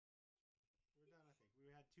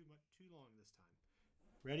too long this time.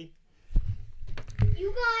 Ready?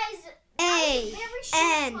 You guys,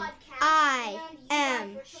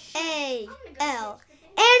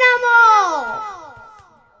 Animal.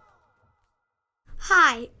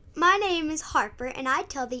 Hi, my name is Harper, and I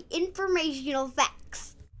tell the informational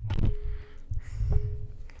facts.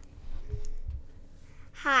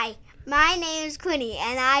 Hi, my name is Quinny,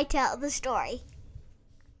 and I tell the story.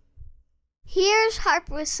 Here's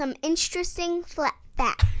Harper with some interesting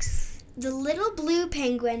facts. The little blue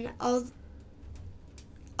penguin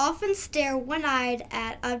often stare one-eyed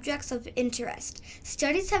at objects of interest.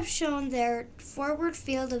 Studies have shown their forward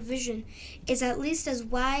field of vision is at least as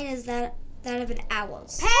wide as that of an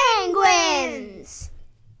owl's. Penguins!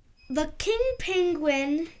 The king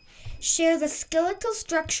penguin share the skeletal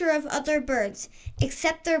structure of other birds,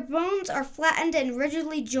 except their bones are flattened and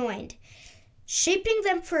rigidly joined, shaping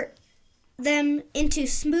them into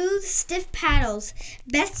smooth, stiff paddles,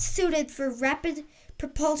 best suited for rapid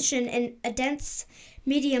propulsion in a dense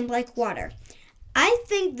medium like water. I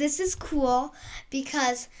think this is cool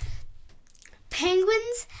because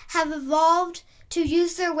penguins have evolved to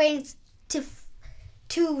use their wings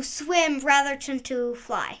to swim rather than to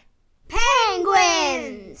fly.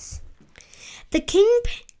 Penguins! The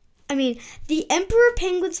emperor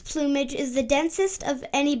penguin's plumage is the densest of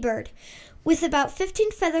any bird, with about 15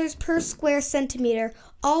 feathers per square centimeter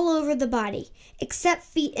all over the body, except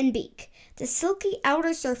feet and beak. The silky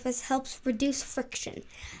outer surface helps reduce friction.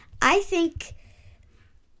 I think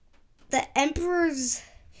the emperor's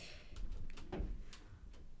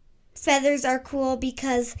feathers are cool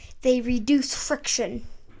because they reduce friction.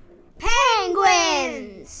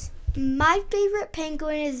 Penguins! My favorite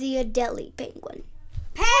penguin is the Adelie penguin.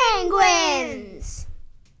 Penguins!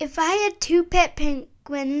 If I had two pet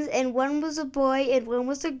penguins and one was a boy and one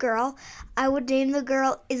was a girl, I would name the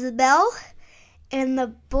girl Isabel and the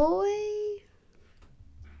boy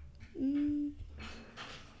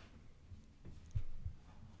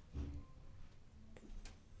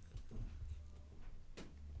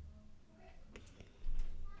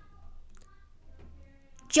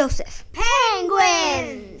Joseph.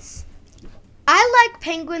 Penguins! I like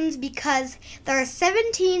penguins because there are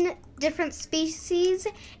 17 different species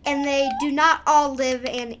and they do not all live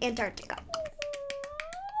in Antarctica.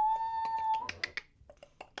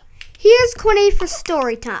 Here's Quinny for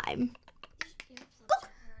story time.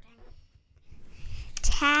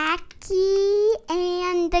 Tacky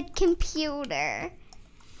and the computer.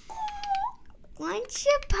 Once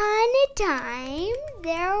upon a time,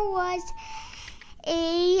 there was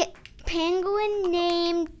a penguin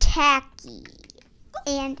named Tacky,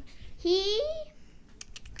 and he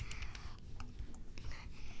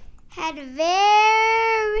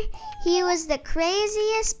was the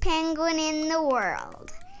craziest penguin in the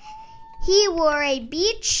world. He wore a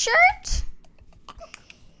beach shirt.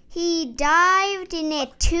 He dived in a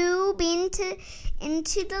tube into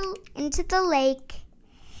the lake,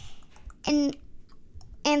 and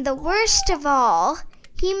the worst of all,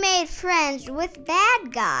 he made friends with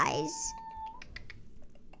bad guys.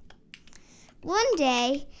 One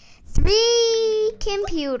day, 3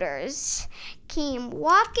 computers came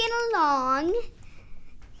walking along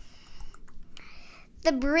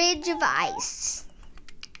the bridge of ice.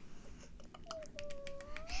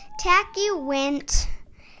 Tacky went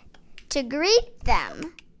to greet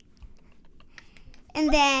them,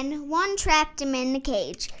 and then one trapped him in the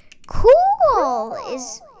cage. Cool,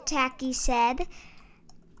 as Tacky said.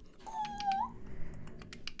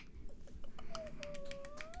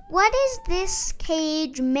 What is this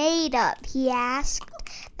cage made of? He asked.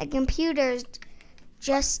 The computers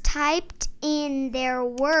just typed in their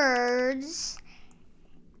words,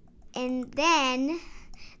 and then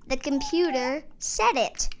the computer said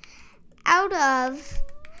it out of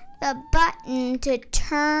the button to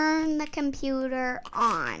turn the computer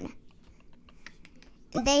on.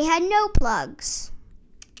 They had no plugs.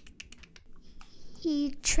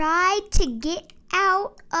 He tried to get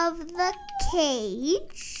out of the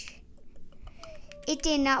cage. It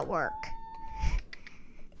did not work.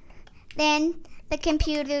 Then the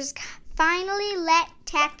computers finally let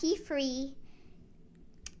Tacky free,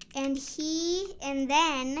 and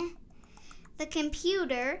then the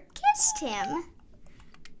computer kissed him.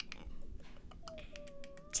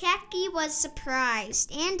 Tacky was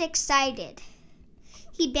surprised and excited.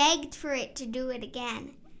 He begged for it to do it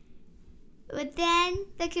again. But then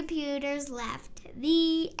the computers left.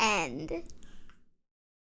 The end. Will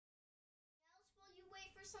you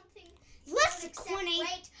wait for something? Listen, Quinny.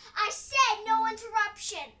 Wait. I said no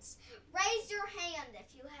interruptions. Raise your hand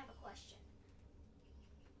if you have a question.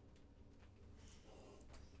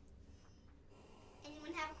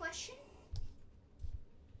 Anyone have a question? question.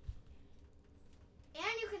 And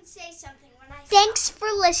you can say something when I Thanks for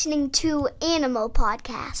listening to Animal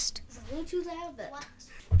Podcast. It's a little too loud, but... What?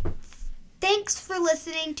 Thanks for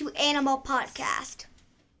listening to Animal Podcast.